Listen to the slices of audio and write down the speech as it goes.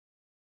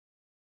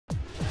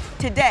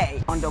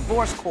today on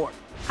Divorce Court.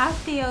 I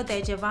feel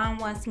that Jovan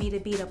wants me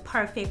to be the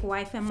perfect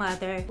wife and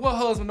mother. What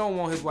husband don't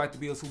want his wife to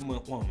be a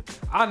superwoman?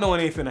 I know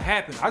it ain't finna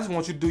happen. I just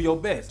want you to do your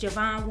best.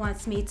 Jovan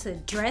wants me to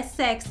dress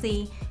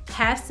sexy,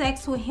 have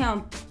sex with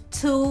him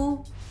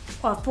 2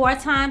 or 4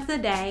 times a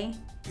day.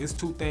 It's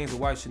 2 things a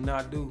wife should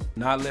not do.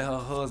 Not let her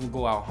husband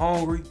go out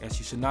hungry, and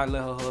she should not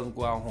let her husband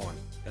go out horny.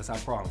 That's how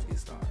problems get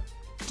started.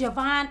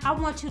 Jovan, I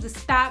want you to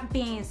stop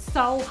being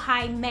so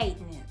high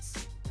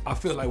maintenance. I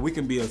feel like we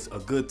can be a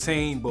good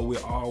team, but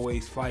we're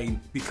always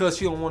fighting because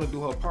she don't want to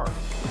do her part.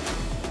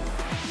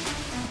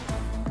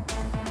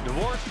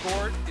 Divorce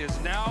Court is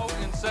now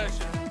in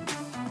session.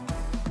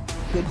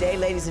 Good day,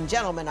 ladies and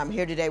gentlemen. I'm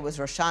here today with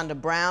Rashonda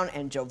Brown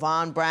and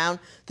Jovan Brown.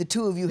 The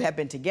two of you have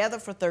been together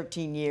for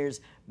 13 years,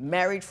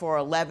 married for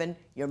 11.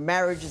 Your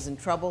marriage is in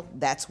trouble.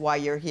 That's why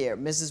you're here.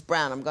 Mrs.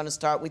 Brown, I'm going to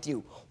start with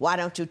you. Why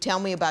don't you tell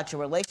me about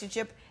your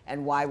relationship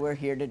and why we're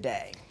here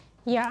today?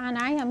 Your Honor,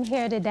 I am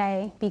here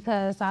today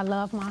because I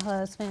love my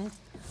husband.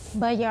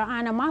 But, Your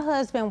Honor, my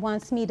husband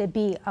wants me to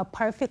be a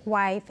perfect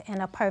wife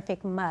and a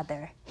perfect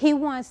mother. He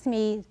wants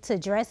me to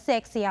dress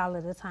sexy all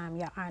of the time,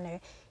 Your Honor.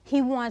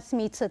 He wants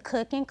me to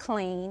cook and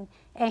clean,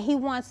 and he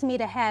wants me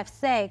to have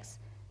sex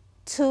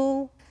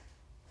 2,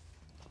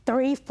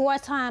 3, 4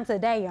 times a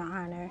day, Your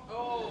Honor.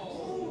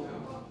 Oh.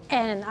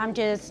 And I'm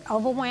just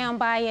overwhelmed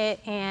by it,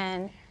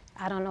 and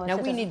I don't know what to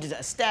do. Now, we need to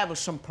establish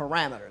some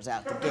parameters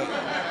out the gate.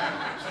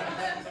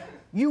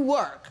 You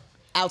work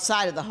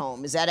outside of the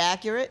home, is that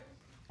accurate?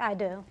 I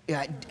do.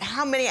 Yeah.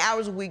 How many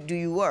hours a week do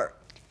you work?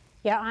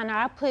 Your Honor,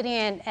 I put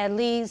in at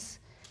least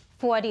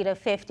 40 to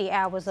 50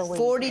 hours a week.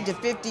 40 to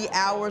 50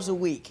 hours a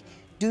week.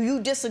 Do you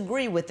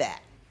disagree with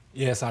that?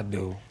 Yes, I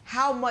do.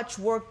 How much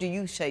work do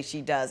you say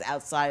she does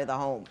outside of the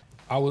home?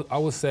 I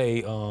would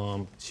say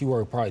she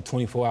works probably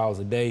 24 hours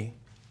a day.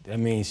 That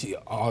means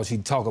all she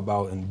talk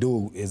about and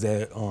do is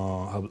that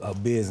her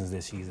business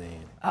that she's in.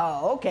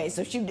 Oh, okay.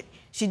 So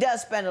she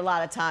does spend a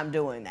lot of time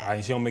doing that.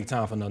 Right, she don't make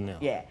time for nothing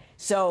else. Yeah.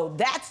 So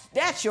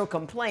that's your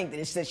complaint,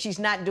 is that she's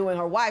not doing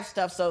her wife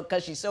stuff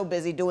because she's so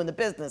busy doing the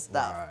business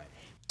stuff. Right.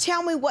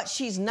 Tell me what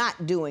she's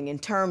not doing in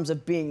terms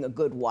of being a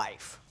good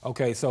wife.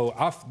 Okay, so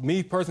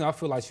me personally, I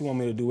feel like she want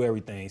me to do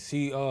everything.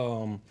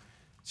 She'll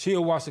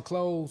wash the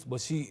clothes,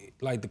 but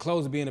the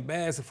clothes will be in the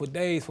basket for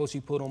days before she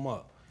put them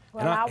up.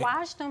 Well, I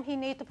washed them. He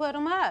need to put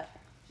them up.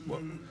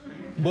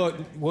 But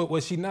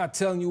what she not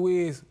telling you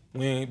is,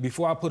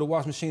 before I put a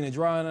washing machine and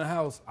dryer in the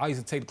house, I used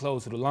to take the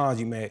clothes to the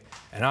laundromat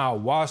and I'll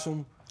wash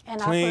them,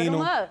 clean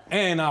them,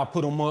 and I'll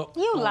put them up.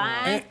 You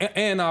lying.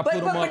 And I'll put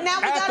them up. But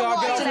now we got a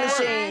washing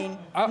machine.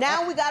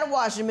 Now we got a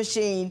washing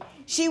machine.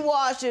 She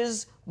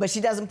washes, but she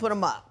doesn't put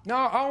them up. No,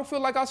 I don't feel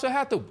like I should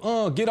have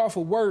to get off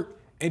of work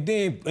and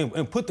then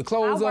and put the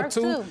clothes up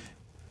too.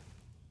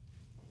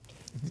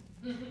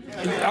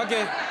 And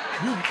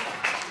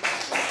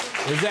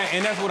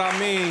that's what I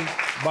mean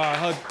by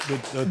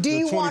her. Do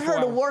you want her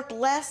to work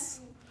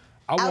less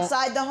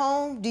outside the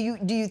home? Do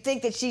you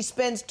think that she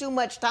spends too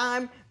much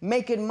time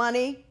making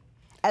money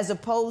as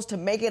opposed to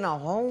making a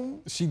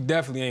home? She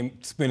definitely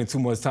ain't spending too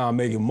much time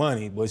making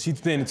money, but she's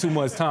spending too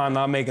much time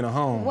not making a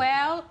home.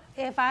 Well,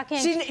 if I can...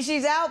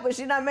 She's out, but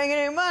she's not making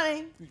any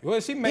money. Well,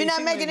 You're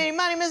not making any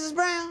money, Mrs.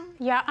 Brown?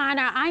 Your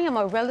Honor, I am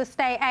a real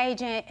estate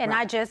agent, and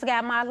I just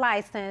got my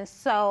license,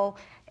 so...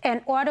 In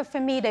order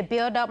for me to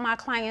build up my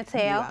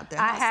clientele,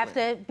 I have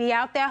to be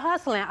out there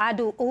hustling. I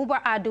do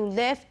Uber, I do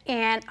Lyft,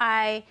 and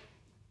I,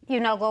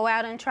 go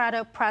out and try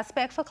to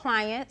prospect for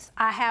clients.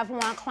 I have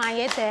one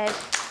client that,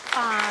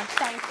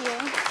 thank you.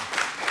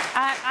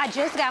 I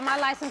just got my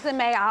license in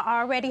May. I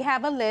already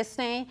have a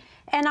listing,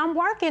 and I'm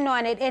working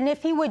on it. And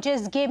if he would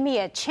just give me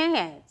a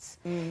chance.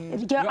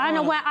 Your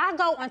Honor, when I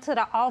go into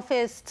the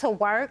office to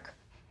work,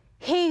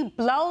 he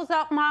blows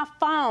up my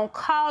phone,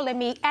 calling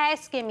me,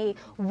 asking me,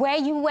 where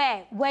you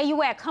at? Where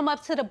you at? Come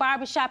up to the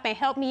barbershop and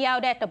help me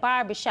out at the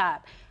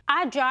barbershop.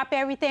 I drop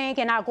everything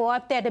and I go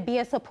up there to be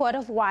a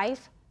supportive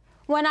wife.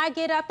 When I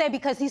get up there,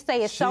 because he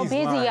say it's so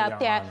busy up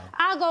there,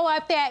 I go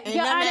up there,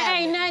 Your Honor,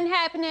 ain't nothing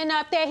happening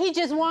up there. He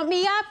just want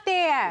me up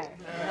there.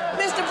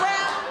 Mr.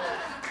 Brown,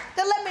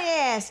 now let me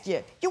ask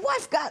you, your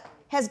wife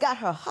has got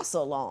her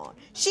hustle on.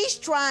 She's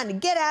trying to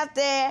get out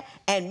there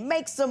and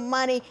make some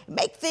money,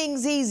 make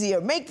things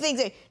easier,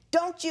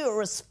 Don't you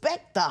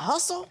respect the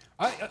hustle?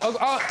 I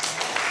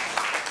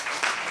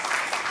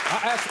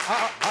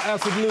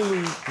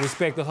absolutely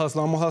respect the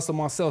hustle. I'm a hustler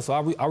myself,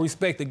 so I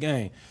respect the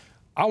game.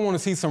 I want to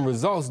see some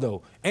results,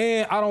 though.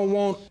 And I don't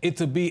want it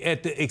to be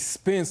at the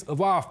expense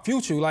of our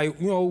future. Like,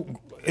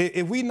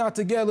 if we not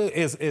together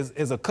as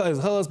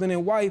husband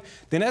and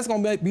wife, then that's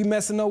going to be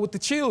messing up with the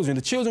children.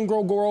 The children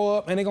grow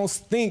up, and they're going to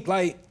think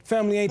like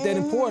family ain't that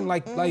important.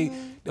 Like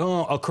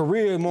a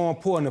career is more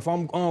important. If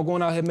I'm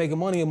going out here making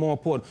money, it's more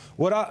important.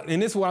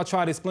 And this is what I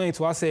try to explain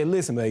to her. I said,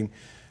 listen, baby,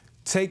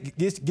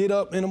 get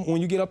up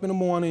when you get up in the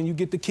morning, you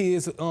get the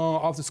kids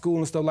off to school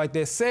and stuff like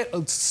that. Set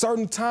a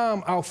certain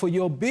time out for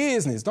your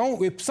business.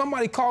 If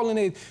somebody calling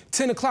at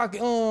 10 o'clock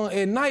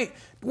at night,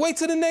 wait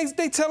till the next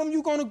day. Tell them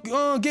you're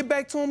gonna get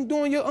back to them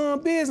doing your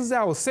business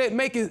hours.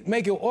 Make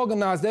it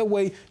organized. That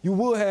way you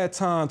will have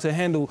time to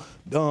handle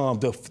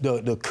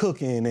the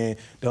cooking and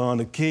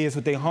the kids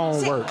with their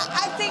homework. See,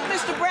 I think,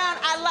 Mr. Brown,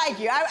 I like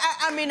you.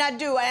 I mean, I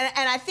do,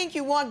 and I think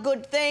you want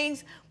good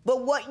things.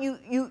 But what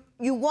you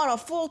want a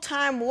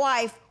full-time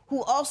wife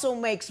who also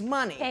makes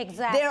money.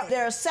 Exactly.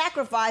 There are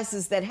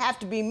sacrifices that have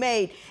to be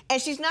made, and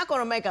she's not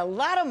going to make a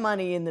lot of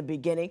money in the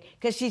beginning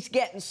because she's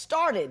getting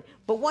started.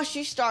 But once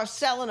she starts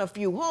selling a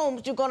few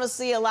homes, you're going to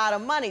see a lot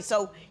of money.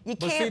 So you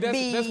can't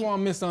be. That's why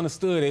I'm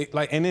misunderstood.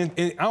 And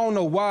I don't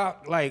know why.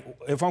 Like,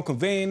 if I'm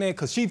conveying that,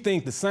 because she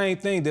thinks the same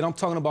thing that I'm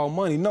talking about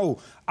money. No,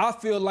 I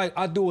feel like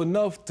I do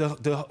enough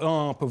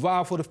to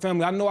provide for the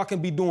family. I know I can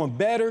be doing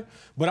better,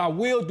 but I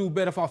will do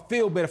better if I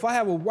feel better. If I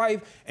have a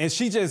wife and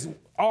she just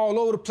all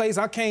over the place,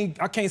 I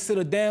can't sit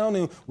her down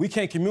and we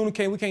can't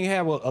communicate, we can't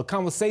have a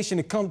conversation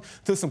and come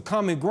to some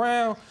common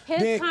ground.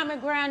 Common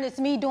ground is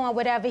me doing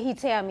whatever he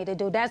tell me to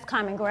do. That's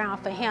common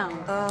ground for him.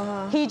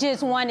 He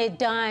just want it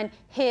done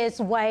his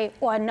way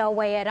or no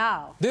way at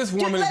all. This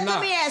woman is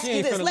not. Let me ask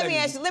you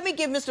this. Let me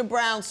give Mr.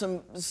 Brown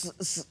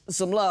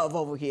some love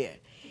over here.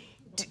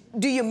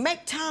 Do you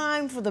make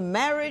time for the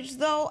marriage,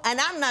 though? And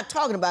I'm not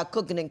talking about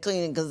cooking and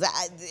cleaning, because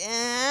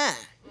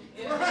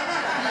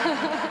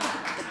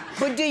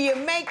but do you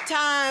make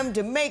time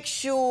to make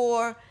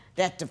sure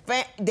that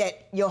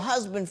that your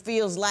husband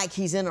feels like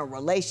he's in a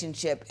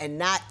relationship and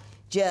not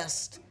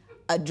just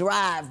a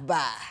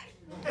drive-by?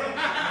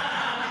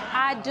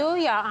 I do,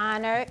 Your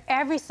Honor.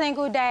 Every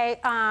single day,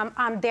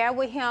 I'm there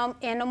with him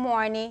in the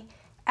morning.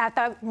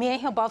 After me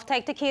and him both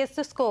take the kids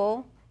to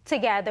school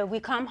together, we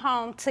come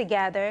home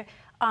together.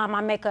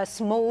 I make us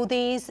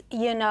smoothies,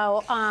 you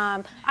know.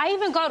 I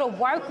even go to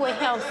work with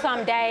him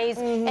some days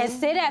and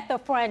sit at the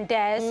front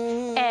desk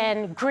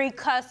and greet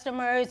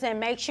customers and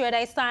make sure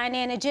they sign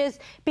in and just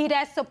be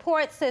that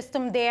support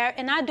system there.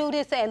 And I do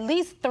this at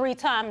least 3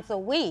 times a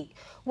week.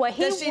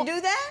 Does she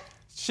do that?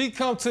 She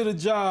come to the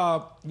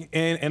job,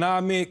 and I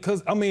admit,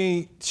 because, I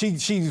mean,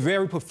 she's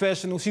very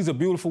professional. She's a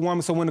beautiful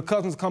woman, so when the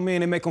cousins come in,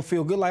 they make them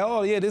feel good, like,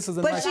 oh, yeah, this is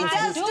a nice... But she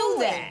does do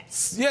that.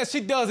 Yeah,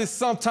 she does it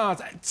sometimes.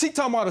 She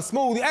talking about a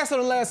smoothie. Ask her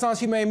the last time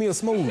she made me a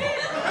smoothie.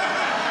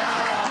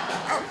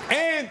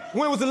 And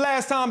when was the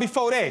last time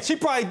before that? She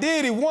probably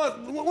did it once.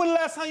 When the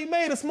last time you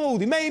made a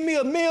smoothie? Made me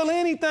a meal or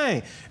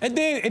anything? And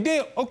then,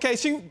 okay,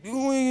 okay,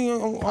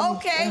 all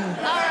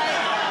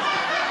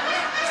right.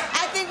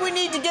 I think we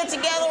need to get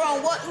together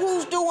on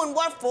who's doing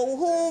what for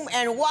whom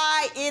and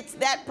why it's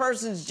that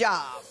person's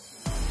job.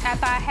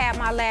 After I had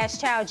my last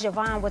child,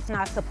 Jovan was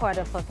not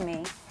supportive of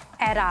me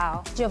at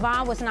all.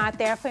 Jovan was not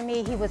there for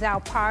me. He was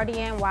out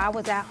partying while I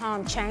was at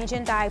home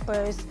changing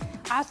diapers.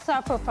 I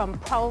suffered from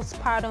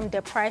postpartum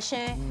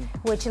depression,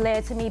 which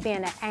led to me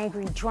being an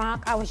angry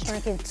drunk. I was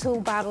drinking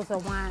 2 bottles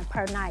of wine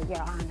per night,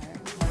 Your Honor.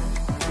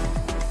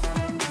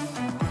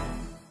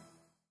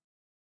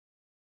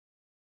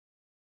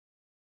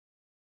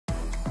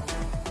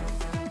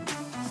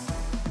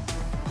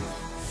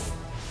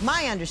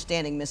 My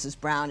understanding, Mrs.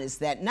 Brown, is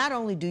that not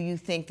only do you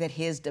think that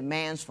his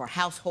demands for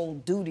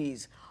household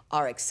duties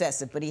are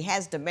excessive, but he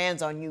has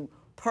demands on you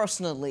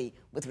personally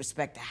with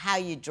respect to how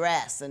you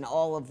dress and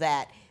all of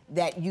that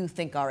you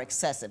think are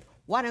excessive.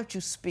 Why don't you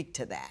speak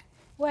to that?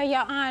 Well,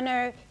 Your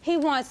Honor, he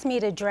wants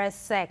me to dress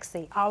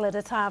sexy all of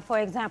the time. For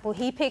example,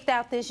 he picked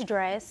out this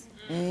dress.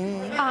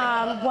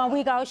 When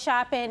we go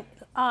shopping,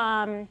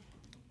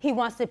 he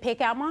wants to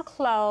pick out my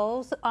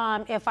clothes.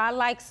 If I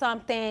like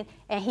something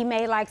and he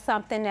may like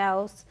something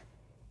else,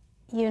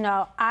 you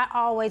know, I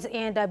always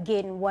end up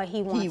getting what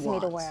he wants me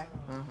to wear.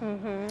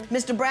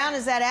 Mr. Brown,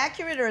 is that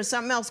accurate or is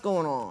something else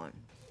going on?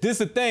 This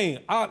is the thing.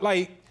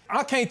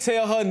 I can't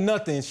tell her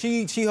nothing.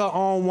 She her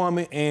own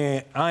woman,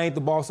 and I ain't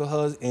the boss of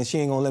her, and she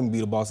ain't gonna let me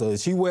be the boss of her.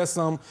 She wears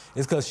something,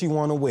 it's because she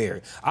wanna wear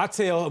it.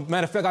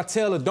 Matter of fact, I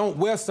tell her don't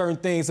wear certain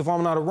things if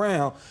I'm not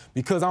around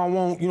because I don't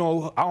want, you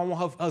know, I don't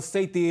want her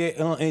safety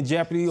in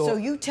jeopardy. So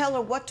you tell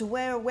her what to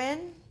wear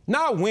when?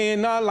 Not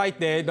when, not like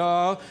that,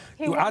 dog.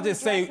 I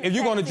just say if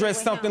you're gonna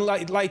dress something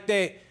like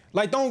that,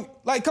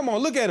 come on,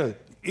 look at her.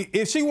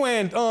 If she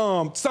wearing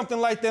something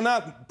like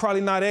that,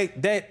 probably not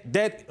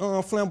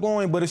that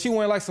flamboyant, but if she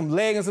wearing like some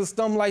leggings or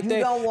something like that,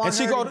 don't want and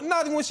she her go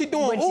not when she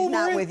doing when Uber, she's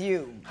not with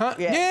you. Huh?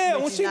 Yeah,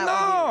 when she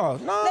no.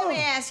 Let me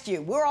ask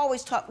you.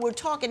 We're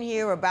talking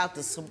here about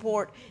the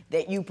support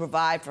that you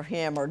provide for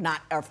him or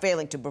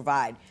failing to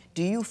provide.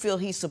 Do you feel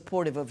he's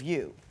supportive of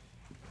you?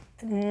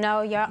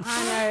 No, Your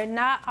Honor,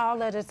 not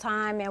all of the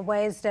time in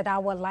ways that I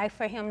would like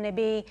for him to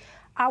be.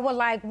 I would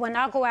like, when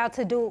I go out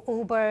to do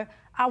Uber,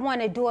 I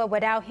want to do it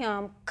without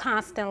him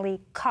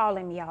constantly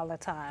calling me all the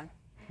time.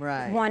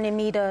 Right. Wanting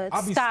me to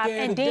stop.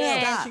 And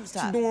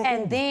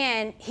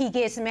then he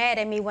gets mad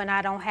at me when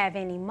I don't have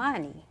any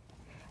money.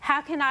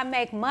 How can I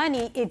make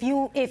money if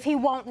he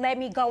won't let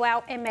me go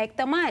out and make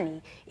the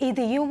money?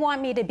 Either you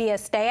want me to be a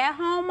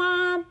stay-at-home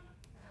mom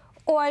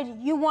or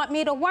you want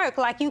me to work.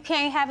 Like, you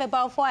can't have it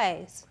both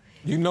ways.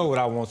 You know what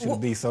I want you to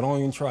be, so don't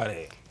even try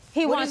that.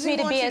 He wants me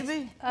to be a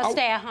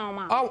stay-at-home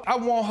mom. I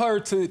want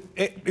her to,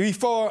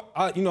 before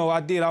I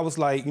was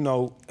like,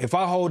 if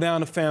I hold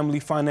down the family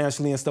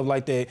financially and stuff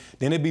like that,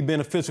 then it'd be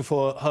beneficial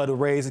for her to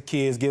raise the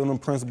kids, give them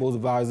principles,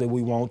 advice that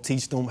we want,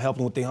 teach them, help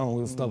them with their homes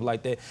and stuff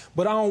like that.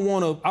 But I don't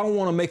want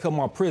to make her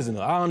my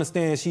prisoner. I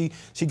understand she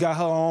got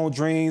her own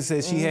dreams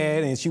that she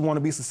had, and she want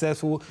to be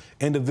successful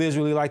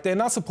individually like that,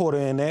 and I support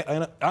her in that.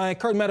 And I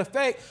encourage, matter of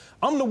fact,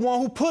 I'm the one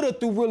who put her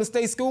through real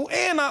estate school,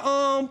 and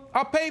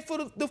I paid for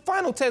the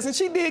final test, and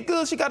she did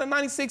good. She got a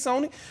 96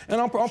 on it, and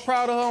I'm proud of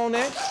her on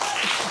that.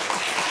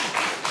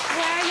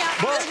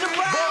 Mr.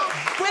 Brown,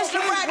 wait,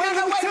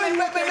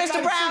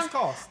 Mr. Brown.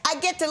 I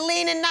get to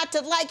lean and not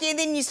to like you, and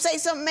then you say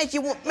something make me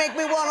want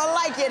to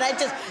like you.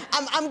 And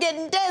I'm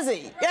getting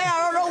dizzy. Yeah,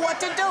 I don't know what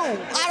to do.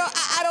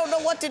 I don't know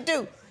what to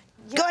do.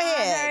 Go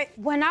ahead.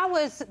 When I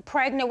was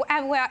pregnant,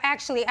 well,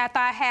 actually, after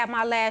I had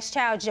my last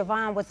child,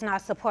 Jovan was not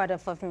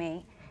supportive of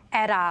me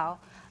at all.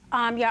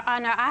 Your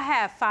Honor, I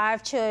have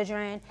 5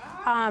 children,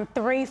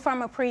 3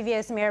 from a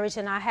previous marriage,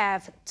 and I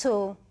have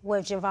 2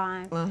 with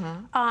Jovan.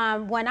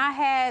 When I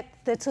had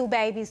the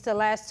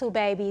last 2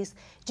 babies,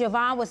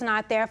 Jovan was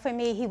not there for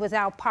me. He was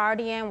out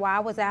partying while I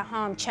was at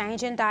home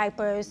changing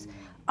diapers,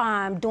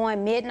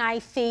 doing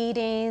midnight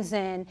feedings,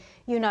 and,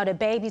 the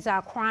babies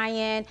are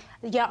crying.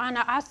 Your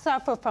Honor, I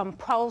suffer from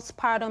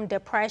postpartum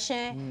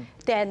depression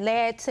that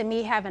led to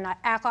me having an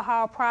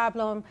alcohol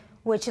problem,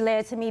 which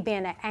led to me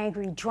being an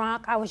angry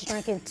drunk. I was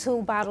drinking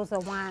 2 bottles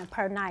of wine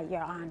per night,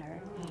 Your Honor.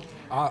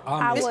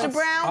 Mr.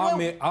 Brown,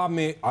 I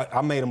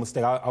made a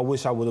mistake. I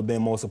wish I would have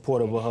been more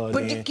supportive of her.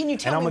 But can you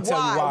tell me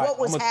why? What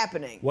was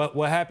happening?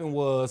 What happened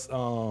was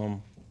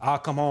I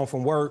come home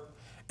from work,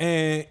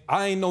 and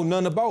I ain't know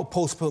nothing about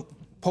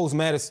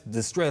post-traumatic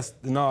distress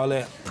and all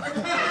that.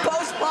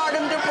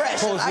 Postpartum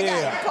depression. I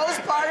got it.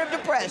 Postpartum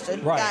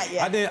depression. Right.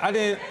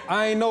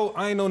 I ain't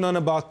know nothing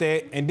about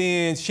that. And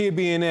then she'd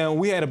be in there, and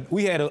we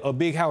had a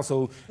big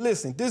household.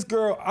 Listen, this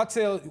girl, we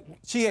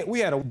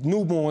had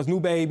newborns, new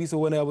babies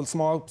or whatever,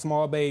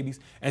 small babies,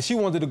 and she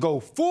wanted to go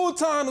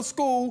full-time to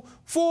school,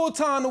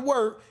 full-time to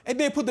work, and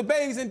then put the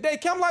babies in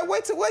daycare. I'm like,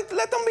 wait,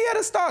 let them be able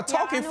to start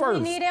talking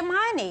first. We needed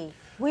money.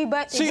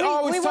 She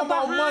always talking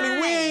about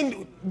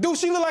money. Do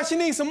she look like she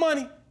needs some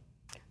money?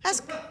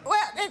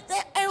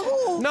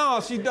 Who? No,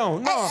 she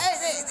don't. No.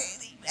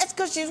 That's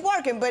because she's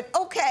working, but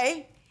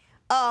okay.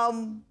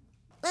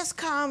 Let's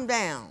calm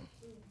down.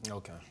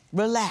 Okay.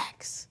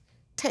 Relax.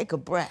 Take a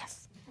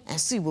breath and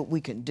see what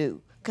we can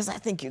do. Because I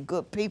think you're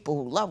good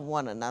people who love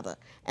one another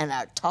and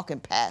are talking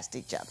past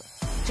each other.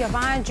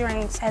 Jovan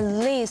drinks at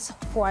least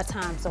 4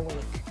 times a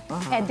week.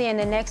 And then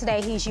the next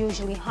day, he's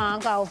usually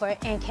hungover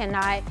and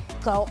cannot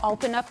go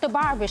open up the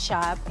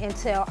barbershop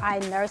until I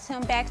nurse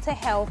him back to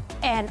health.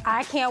 And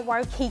I can't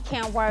work, he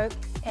can't work,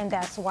 and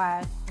that's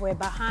why we're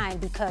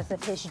behind, because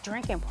of his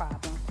drinking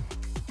problem.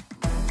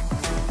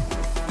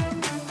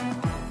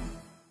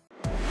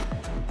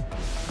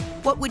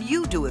 What would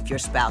you do if your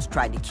spouse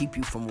tried to keep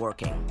you from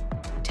working?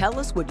 Tell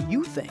us what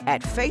you think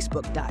at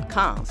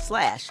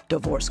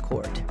facebook.com/Divorce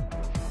Court.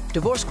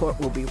 Divorce Court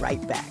will be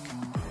right back.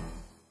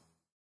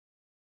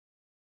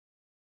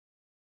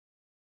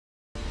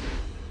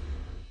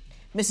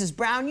 Mrs.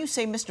 Brown, you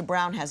say Mr.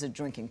 Brown has a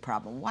drinking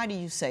problem. Why do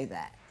you say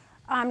that?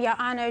 Your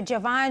Honor,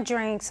 Jovan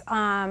drinks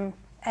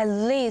at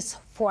least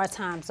 4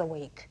 times a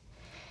week.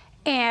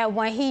 And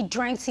when he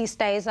drinks, he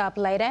stays up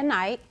late at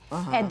night.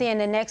 And then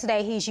the next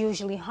day, he's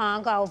usually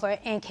hungover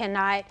and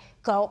cannot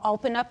go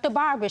open up the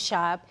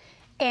barbershop.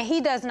 And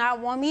he does not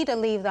want me to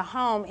leave the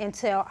home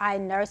until I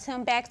nurse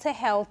him back to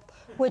health,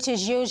 which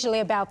is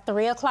usually about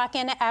 3 o'clock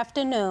in the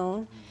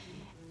afternoon.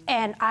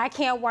 And I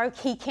can't work,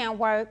 he can't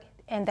work,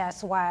 and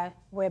that's why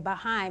we're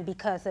behind,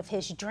 because of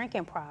his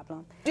drinking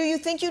problem. Do you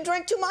think you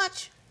drink too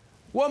much?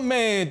 What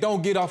man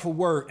don't get off of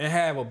work and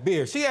have a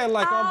beer? She had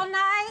like all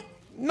night?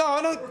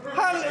 No.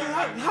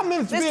 How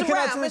many beers can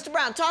I drink? Mr.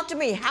 Brown, talk to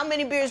me. How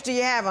many beers do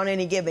you have on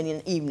any given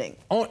evening?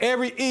 On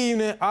every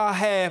evening, I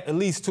have at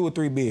least 2 or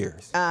 3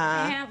 beers.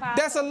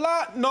 That's a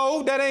lot.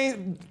 No, that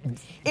ain't.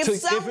 If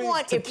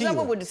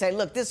someone were to say,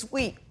 look, this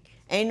week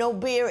ain't no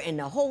beer in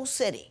the whole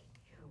city,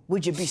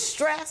 would you be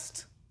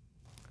stressed?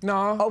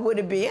 No. Or would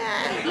it be, Look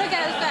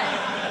at his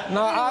face.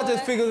 No, I'll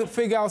just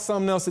figure out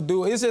something else to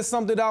do. It's just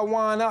something that I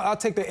wind out. I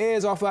take the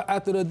edge off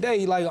after the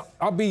day. Like,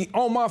 I'll be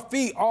on my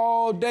feet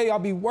all day. I'll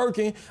be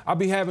working. I'll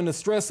be having the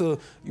stress of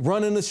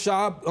running the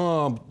shop.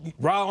 I'm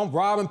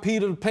robbing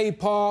Peter to pay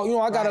Paul.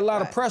 I got a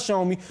lot of pressure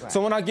on me.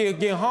 So when I get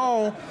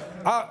home,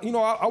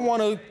 I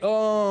want to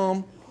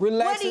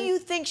relax. What do you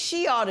think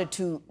she ought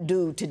to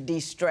do to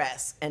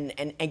de-stress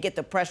and get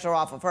the pressure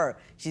off of her?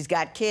 She's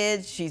got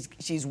kids.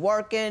 She's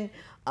working.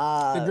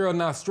 The girl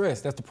not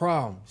stressed. That's the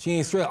problem. She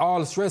ain't stressed. All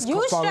the stress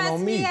falling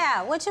on me. You stress me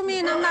out. What you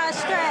mean I'm not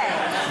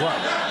stressed?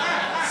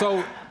 Right.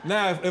 So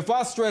now, if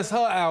I stress her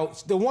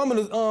out, the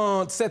woman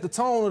set the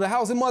tone of the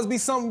house. It must be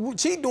something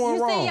she doing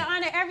wrong. You see, Your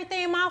Honor,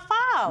 everything my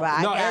fault.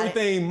 Right, no,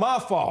 everything my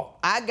fault.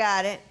 I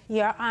got it.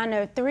 Your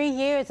Honor, 3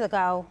 years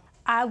ago,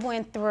 I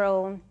went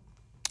through,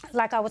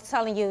 like I was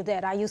telling you,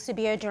 that I used to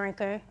be a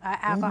drinker, an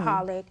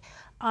alcoholic.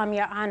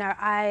 Your Honor,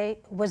 I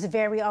was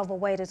very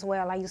overweight as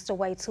well. I used to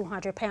weigh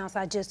 200 pounds.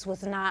 I just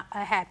was not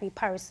a happy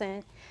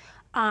person.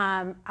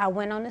 I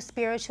went on a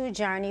spiritual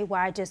journey where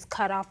I just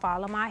cut off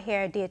all of my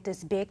hair, did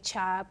this big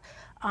chop.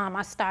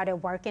 I started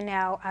working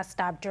out. I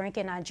stopped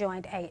drinking. I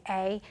joined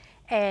AA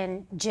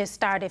and just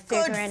started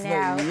figuring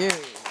out. Good for you.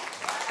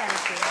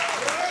 Thank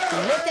you.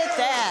 Look at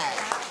that.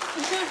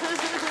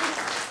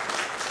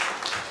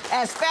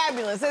 That's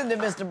fabulous, isn't it,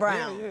 Mr.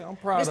 Brown? Yeah, I'm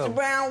proud of Mr.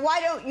 Brown,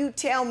 why don't you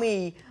tell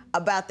me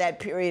about that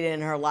period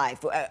in her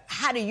life?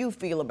 How do you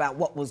feel about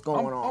what was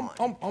going on?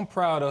 I'm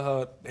proud of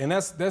her, and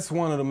that's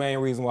one of the main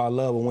reasons why I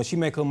love her. When she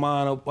make her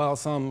mind up about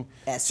something,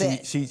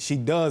 she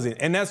does it,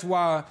 and that's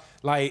why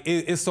like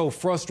it's so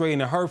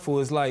frustrating and hurtful.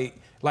 It's like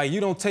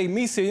you don't take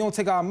me serious, you don't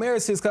take our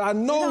marriage serious, because I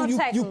know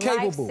you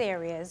capable. Life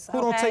serious,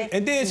 Who don't take?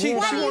 And then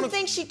why do you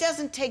think she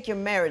doesn't take your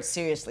marriage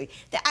seriously?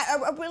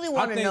 I really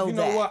want to know that. You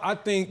know what? I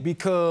think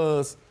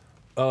because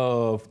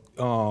of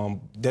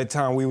that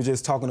time we were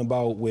just talking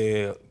about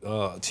where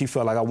she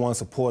felt like I wasn't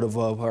supportive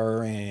of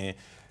her and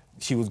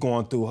she was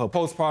going through her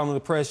postpartum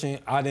depression.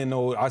 I didn't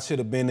know I should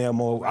have been there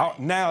more.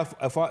 Now,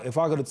 if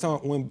I could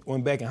have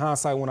went back in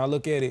hindsight when I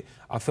look at it,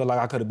 I feel like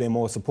I could have been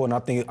more supportive.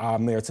 And I think our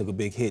marriage took a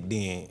big hit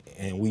then,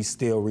 and we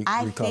still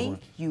recovering. I think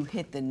you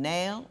hit the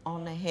nail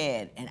on the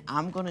head, and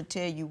I'm going to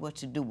tell you what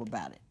to do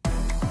about it.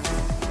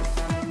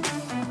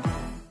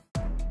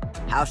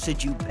 How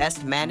should you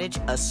best manage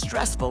a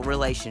stressful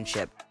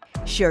relationship?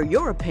 Share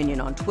your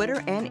opinion on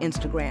Twitter and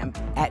Instagram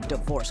at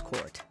Divorce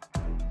Court.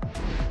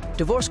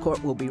 Divorce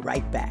Court will be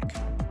right back.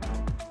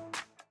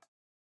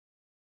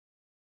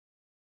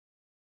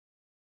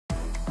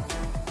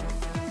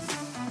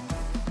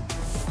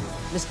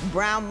 Mr.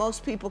 Brown,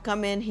 most people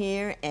come in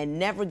here and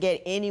never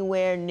get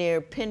anywhere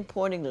near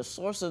pinpointing the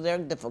source of their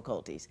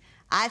difficulties.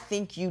 I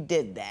think you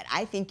did that.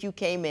 I think you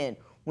came in.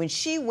 When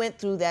she went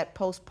through that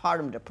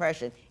postpartum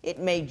depression, it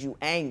made you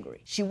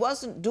angry. She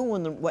wasn't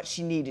doing what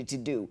she needed to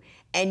do,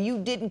 and you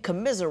didn't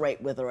commiserate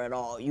with her at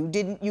all. You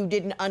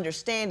didn't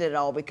understand it at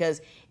all,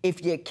 because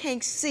if you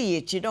can't see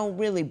it, you don't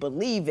really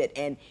believe it,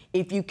 and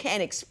if you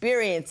can't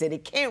experience it,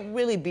 it can't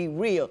really be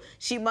real.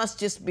 She must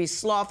just be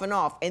sloughing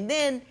off. And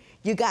then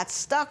you got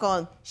stuck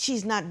on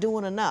she's not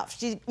doing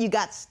enough. You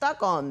got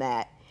stuck on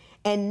that,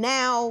 and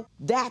now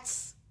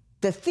that's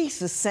the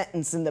thesis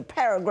sentence in the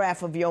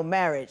paragraph of your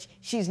marriage.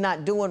 She's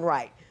not doing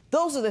right.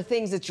 Those are the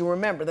things that you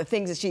remember, the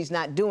things that she's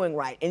not doing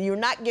right. And you're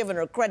not giving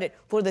her credit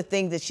for the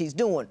things that she's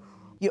doing.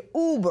 Your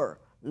Uber,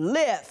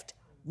 Lyft,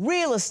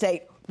 real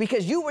estate,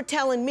 because you were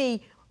telling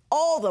me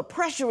all the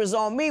pressure is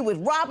on me with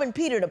robbing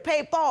Peter to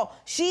pay Paul.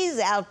 She's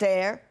out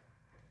there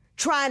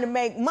trying to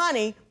make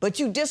money, but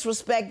you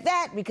disrespect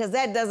that because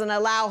that doesn't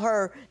allow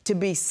her to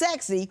be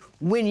sexy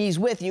when he's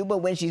with you,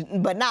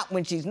 but not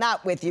when she's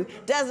not with you.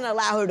 Doesn't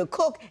allow her to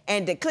cook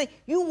and to clean.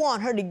 You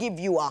want her to give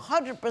you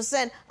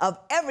 100% of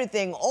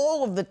everything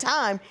all of the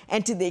time,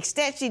 and to the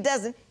extent she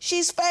doesn't,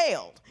 she's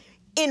failed.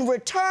 In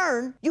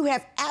return, you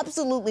have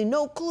absolutely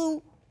no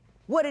clue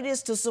what it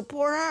is to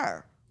support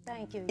her.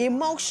 Thank you.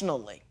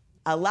 Emotionally.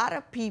 A lot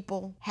of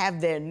people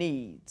have their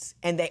needs,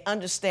 and they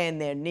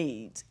understand their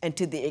needs. And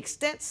to the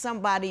extent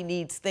somebody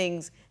needs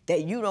things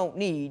that you don't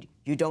need,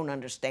 you don't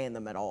understand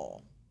them at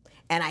all.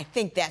 And I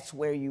think that's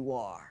where you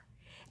are.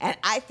 And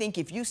I think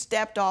if you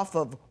stepped off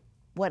of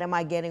what am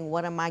I getting,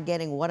 what am I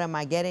getting, what am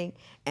I getting,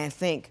 and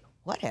think,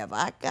 what have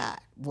I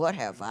got? What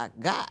have I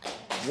got?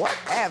 What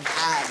have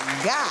I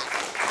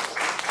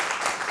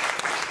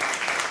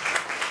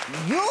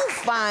got? You'll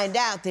find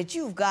out that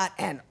you've got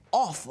an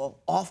awful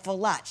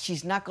lot.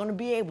 She's not going to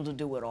be able to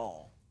do it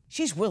all.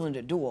 She's willing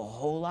to do a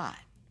whole lot.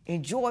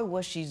 Enjoy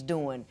what she's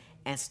doing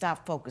and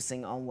stop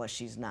focusing on what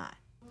she's not.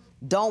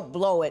 Don't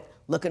blow it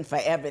looking for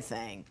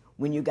everything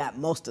when you got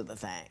most of the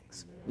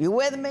things. You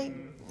with me?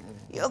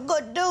 You're a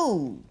good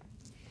dude.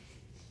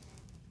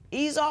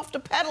 Ease off the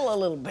pedal a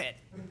little bit.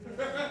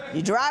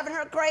 You driving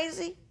her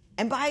crazy?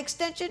 And by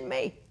extension,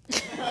 me.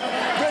 This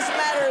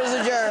matter is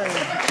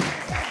adjourned.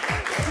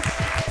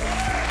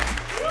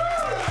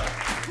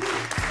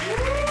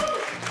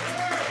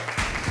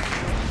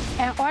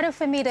 In order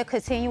for me to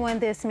continue in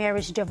this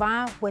marriage,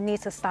 Jovan would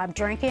need to stop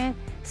drinking,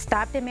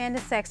 stop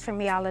demanding sex from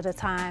me all of the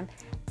time,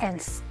 and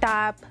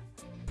stop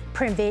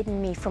preventing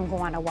me from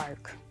going to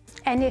work.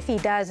 And if he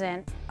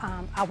doesn't,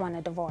 I want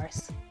a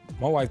divorce.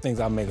 My wife thinks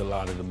I make a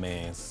lot of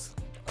demands.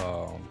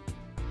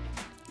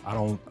 I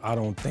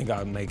don't think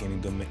I make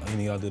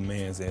any other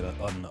demands that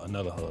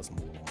another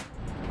husband will.